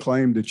emailed me and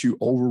claimed that you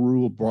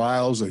overruled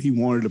Bryles, that he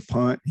wanted to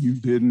punt, you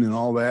didn't, and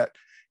all that.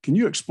 Can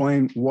you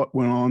explain what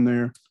went on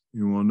there?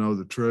 You want to know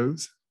the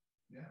truth?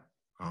 Yeah.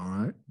 All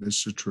right. This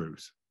is the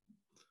truth.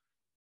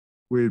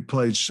 We had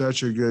played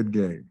such a good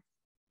game,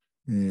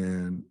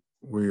 and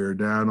we are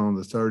down on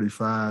the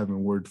 35,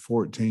 and we're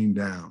 14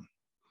 down.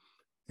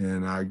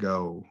 And I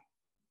go,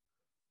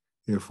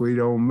 if we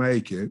don't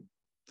make it,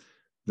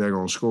 they're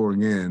going to score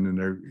again. And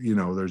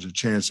there's a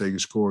chance they can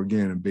score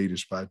again and beat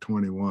us by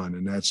 21.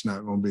 And that's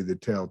not going to be the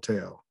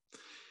telltale.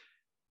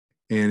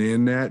 And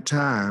in that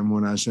time,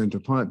 when I sent the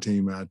punt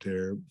team out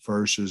there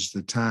versus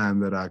the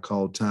time that I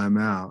called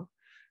timeout,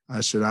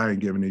 I said, I ain't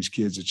giving these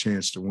kids a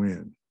chance to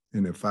win.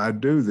 And if I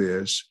do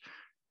this,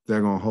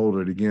 they're going to hold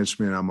it against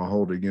me, and I'm going to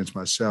hold it against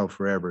myself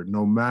forever.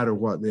 No matter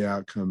what the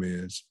outcome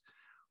is,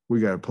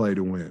 we got to play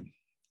to win.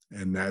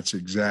 And that's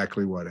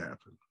exactly what happened.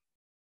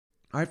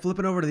 All right,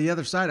 flipping over to the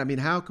other side. I mean,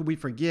 how could we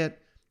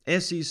forget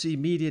SEC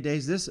Media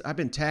Days? I've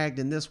been tagged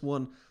in this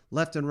one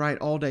left and right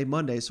all day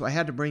Monday, so I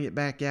had to bring it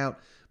back out.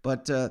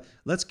 But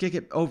let's kick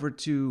it over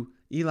to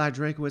Eli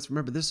Drinkowitz.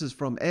 Remember, this is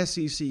from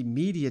SEC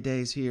Media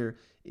Days here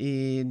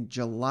in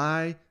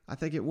July, I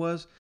think it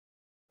was.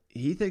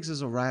 He thinks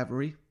it's a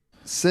rivalry.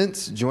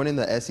 Since joining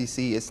the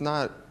SEC,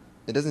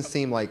 it doesn't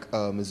seem like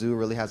Mizzou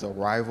really has a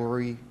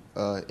rivalry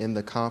in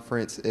the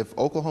conference. If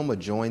Oklahoma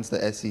joins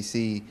the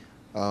SEC,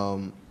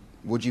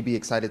 would you be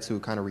excited to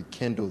kind of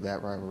rekindle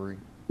that rivalry?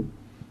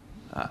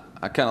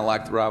 I kind of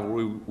like the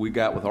rivalry we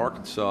got with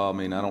Arkansas. I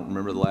mean, I don't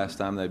remember the last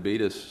time they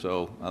beat us,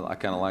 so I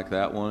kind of like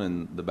that one.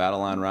 And the Battle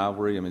Line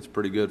rivalry, I mean, it's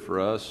pretty good for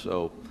us.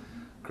 So,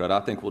 I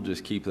think we'll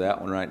just keep that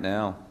one right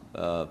now.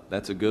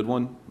 That's a good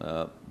one.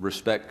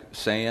 Respect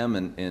Sam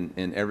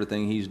and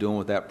everything he's doing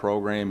with that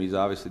program. He's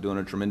obviously doing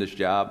a tremendous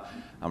job.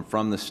 I'm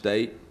from the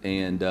state,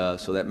 and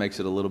so that makes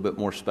it a little bit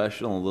more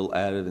special and a little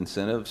added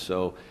incentive.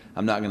 So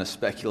I'm not going to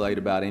speculate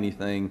about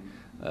anything.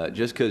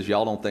 Just because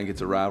y'all don't think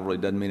it's a rivalry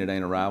doesn't mean it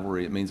ain't a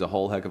rivalry. It means a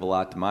whole heck of a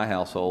lot to my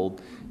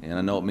household, and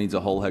I know it means a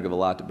whole heck of a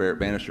lot to Barrett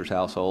Bannister's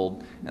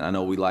household, and I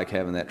know we like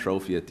having that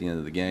trophy at the end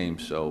of the game.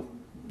 So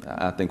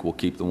I think we'll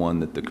keep the one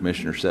that the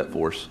commissioner set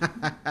for us.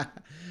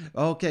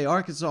 Okay,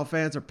 Arkansas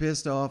fans are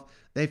pissed off.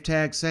 They've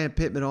tagged Sam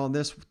Pittman on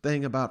this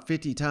thing about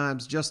 50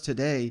 times just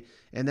today,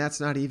 and that's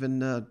not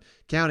even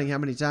counting how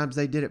many times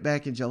they did it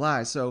back in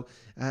July. So,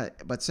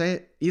 but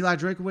Eli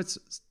Drinkwitz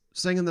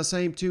singing the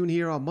same tune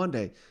here on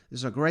Monday.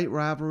 There's a great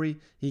rivalry.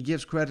 He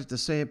gives credit to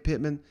Sam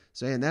Pittman,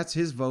 saying that's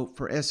his vote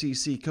for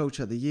SEC Coach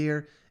of the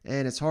Year,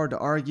 and it's hard to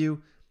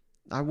argue.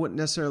 I wouldn't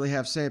necessarily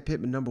have Sam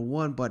Pittman number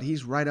one, but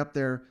he's right up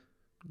there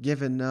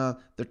given the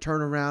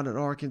turnaround at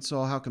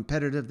Arkansas, how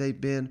competitive they've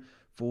been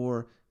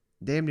for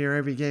damn near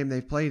every game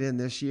they've played in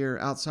this year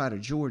outside of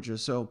Georgia.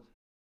 So,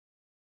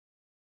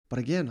 but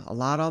again, a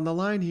lot on the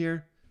line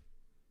here.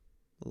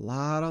 A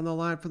lot on the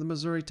line for the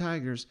Missouri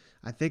Tigers.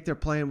 I think they're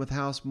playing with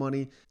house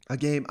money. A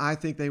game I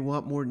think they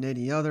want more than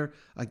any other.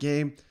 A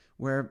game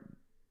where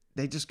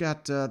they just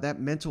got that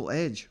mental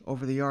edge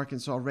over the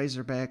Arkansas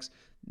Razorbacks.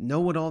 No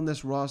one on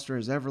this roster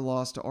has ever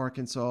lost to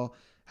Arkansas.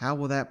 How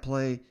will that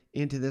play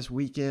into this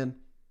weekend?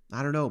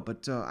 I don't know,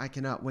 but I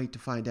cannot wait to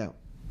find out.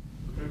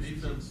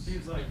 It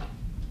seems like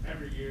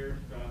every year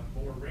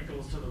more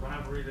wrinkles to the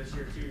rivalry this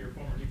year too. Your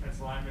former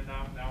defensive lineman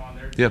now on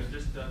their team. Yeah.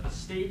 Just the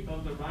state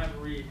of the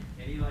rivalry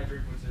and Eli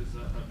Drinkwitz's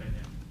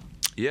opinion.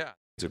 Yeah,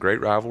 it's a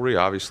great rivalry.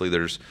 Obviously,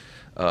 there's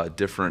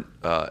different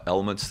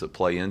elements that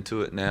play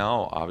into it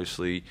now.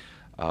 Obviously,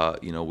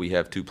 we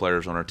have 2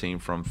 players on our team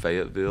from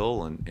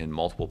Fayetteville and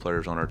multiple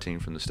players on our team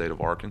from the state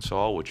of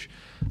Arkansas, which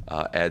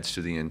adds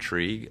to the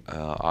intrigue.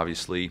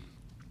 Obviously,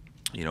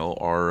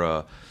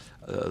 our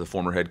the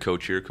former head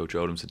coach here, Coach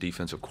Odom's the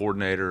defensive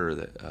coordinator.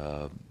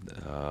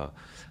 The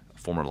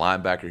former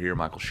linebacker here,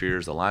 Michael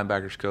Shears, the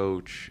linebackers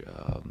coach.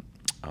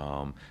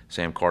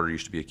 Sam Carter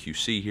used to be a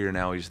QC here,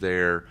 now he's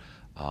there.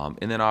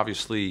 And then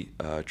obviously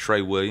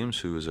Trey Williams,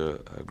 who is a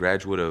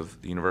graduate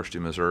of the University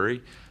of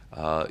Missouri,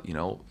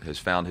 has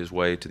found his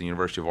way to the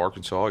University of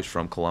Arkansas. He's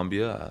from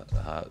Columbia,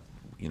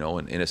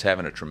 and is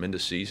having a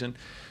tremendous season.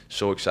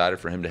 So excited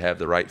for him to have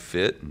the right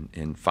fit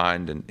and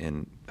find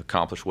and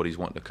accomplish what he's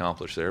wanting to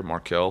accomplish there.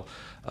 Markel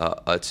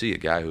Utzi, a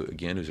guy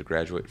who's a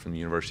graduate from the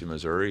University of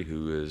Missouri,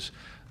 who is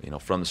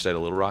from the state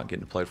of Little Rock,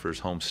 getting to play for his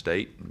home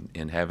state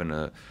and having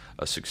a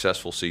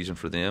successful season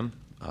for them,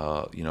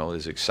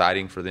 is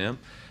exciting for them.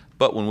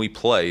 But when we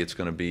play, it's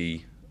going to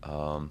be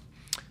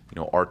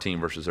our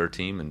team versus their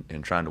team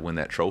and trying to win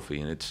that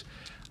trophy. And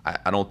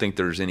I don't think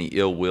there's any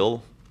ill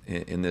will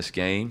in this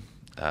game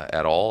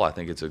at all. I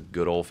think it's a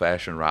good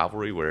old-fashioned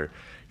rivalry where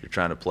you're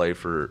trying to play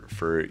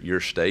for your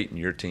state and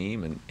your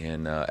team,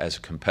 and as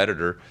a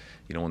competitor,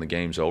 when the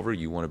game's over,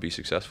 you want to be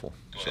successful.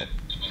 So.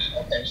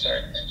 Okay,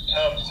 sorry.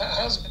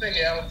 How's Big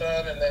Al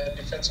done and that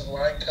defensive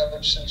line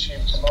coach since you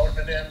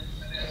promoted him?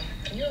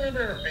 Can you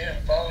remember being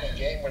involved in a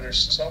game where there's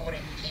so many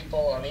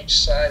people on each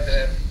side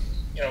that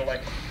have,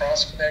 like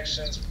cross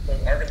connections?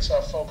 The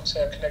Arkansas folks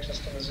have connections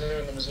to Mizzou,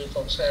 and the Mizzou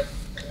folks have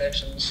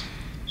connections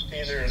to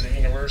either the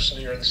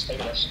university or the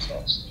state of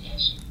Arkansas.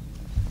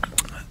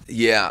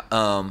 Yeah.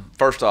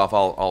 First off,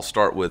 I'll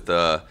start with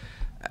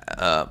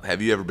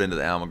have you ever been to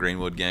the Alma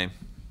Greenwood game?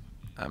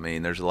 I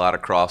mean, there's a lot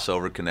of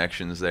crossover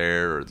connections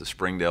there, or the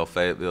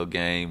Springdale-Fayetteville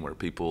game where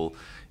people,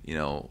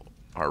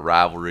 are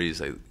rivalries.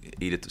 They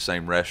eat at the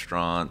same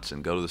restaurants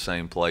and go to the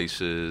same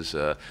places,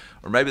 or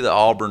maybe the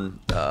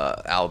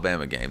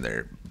Auburn-Alabama game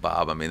there,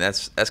 Bob. I mean,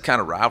 that's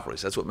kind of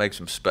rivalries. That's what makes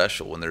them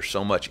special, when there's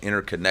so much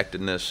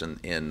interconnectedness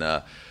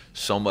and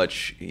so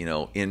much,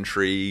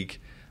 intrigue.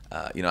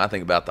 I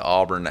think about the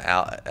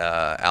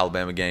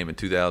Auburn-Alabama game in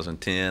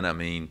 2010. I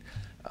mean,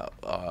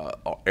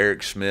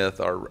 Eric Smith,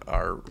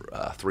 our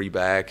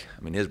 3-back,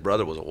 I mean, his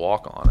brother was a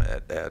walk-on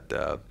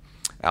at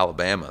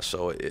Alabama,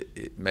 so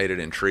it made it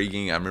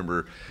intriguing. I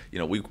remember,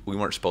 we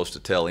weren't supposed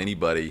to tell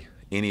anybody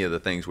any of the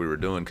things we were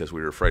doing because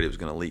we were afraid it was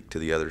going to leak to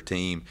the other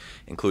team,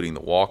 including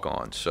the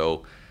walk-on.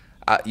 So,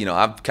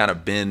 I've kind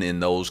of been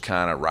in those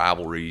kind of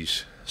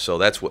rivalries. So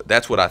that's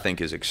what I think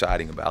is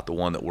exciting about the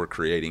one that we're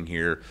creating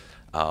here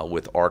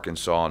with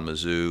Arkansas and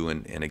Mizzou,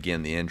 and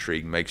again, the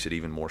intrigue makes it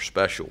even more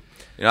special.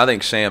 I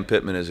think Sam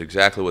Pittman is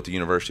exactly what the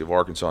University of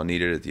Arkansas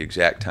needed at the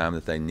exact time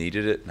that they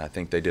needed it, and I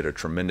think they did a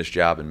tremendous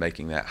job in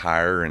making that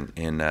hire,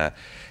 and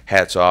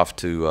hats off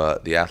to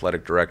the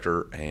athletic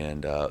director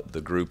and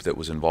the group that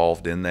was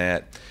involved in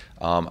that.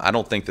 I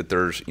don't think that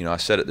there's, I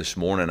said it this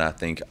morning, I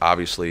think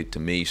obviously to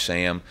me,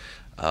 Sam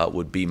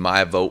would be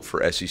my vote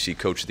for SEC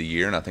Coach of the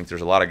Year, and I think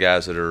there's a lot of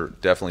guys that are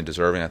definitely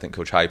deserving. I think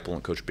Coach Heupel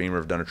and Coach Beamer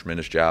have done a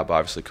tremendous job.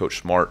 Obviously, Coach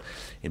Smart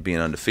in being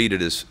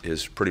undefeated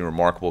is pretty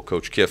remarkable.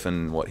 Coach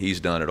Kiffin, what he's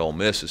done at Ole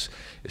Miss is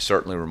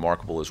certainly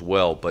remarkable as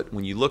well. But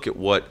when you look at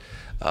what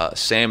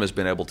Sam has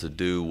been able to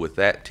do with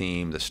that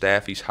team, the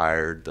staff he's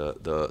hired,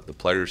 the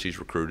players he's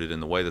recruited,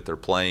 and the way that they're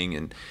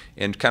playing,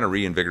 and kind of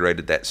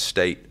reinvigorated that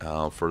state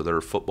for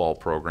their football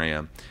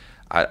program,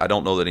 I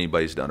don't know that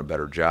anybody's done a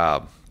better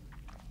job.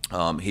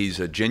 He's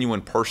a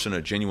genuine person,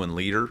 a genuine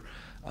leader.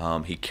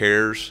 He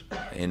cares,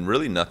 and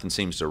really nothing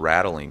seems to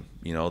rattle him.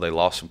 They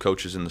lost some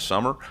coaches in the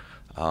summer,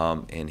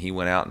 and he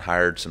went out and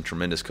hired some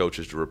tremendous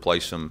coaches to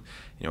replace them.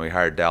 He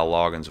hired Dal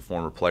Loggins, a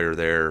former player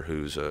there,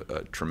 who's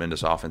a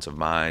tremendous offensive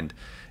mind.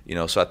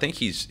 So I think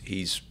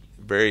he's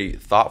very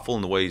thoughtful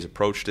in the way he's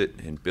approached it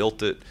and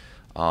built it.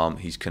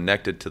 He's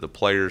connected to the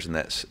players in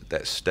that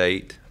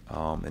state,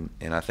 and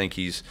I think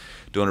he's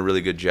doing a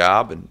really good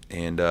job.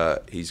 And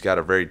he's got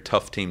a very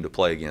tough team to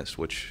play against,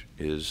 which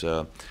is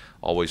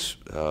always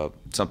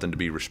something to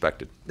be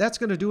respected. That's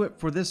going to do it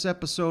for this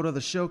episode of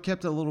the show.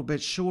 Kept it a little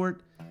bit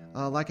short.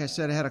 Like I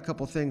said, I had a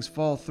couple things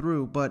fall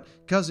through, but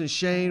Cousin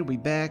Shane will be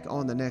back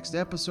on the next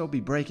episode,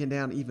 be breaking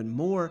down even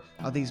more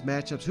of these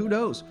matchups. Who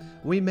knows?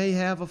 We may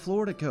have a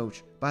Florida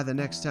coach by the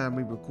next time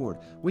we record.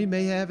 We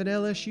may have an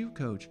LSU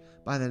coach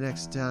by the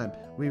next time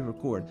we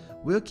record.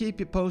 We'll keep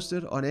you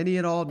posted on any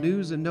and all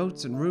news and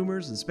notes and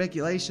rumors and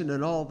speculation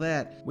and all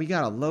that. We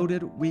got a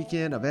loaded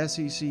weekend of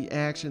SEC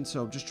action,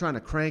 so just trying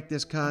to crank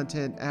this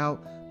content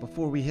out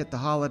before we hit the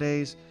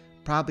holidays.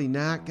 Probably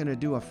not going to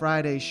do a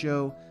Friday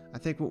show. I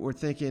think what we're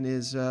thinking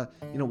is,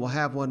 we'll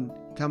have one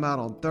come out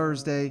on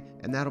Thursday,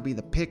 and that'll be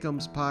the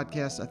Pick'ems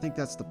podcast. I think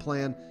that's the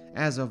plan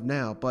as of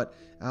now, but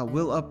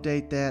we'll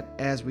update that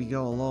as we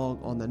go along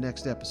on the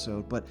next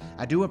episode. But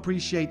I do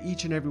appreciate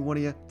each and every one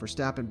of you for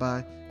stopping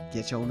by.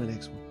 Get you on the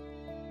next one.